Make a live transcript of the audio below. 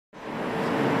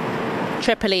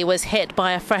Tripoli was hit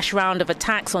by a fresh round of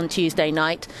attacks on Tuesday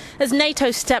night as NATO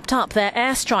stepped up their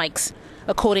airstrikes.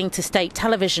 According to state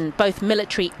television, both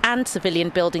military and civilian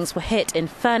buildings were hit in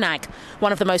Firnag,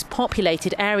 one of the most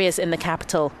populated areas in the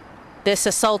capital. This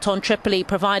assault on Tripoli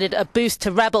provided a boost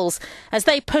to rebels as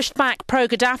they pushed back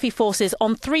pro-Gaddafi forces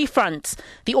on three fronts: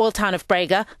 the oil town of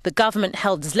Brega, the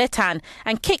government-held Zlitan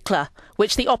and Kikla,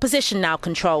 which the opposition now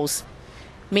controls.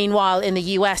 Meanwhile, in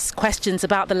the US, questions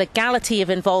about the legality of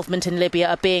involvement in Libya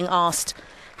are being asked.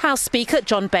 House Speaker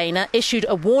John Boehner issued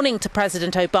a warning to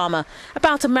President Obama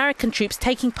about American troops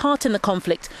taking part in the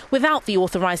conflict without the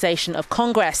authorization of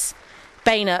Congress.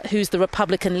 Boehner, who's the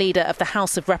Republican leader of the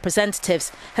House of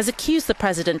Representatives, has accused the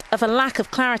president of a lack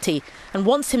of clarity and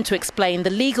wants him to explain the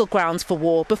legal grounds for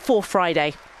war before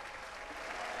Friday.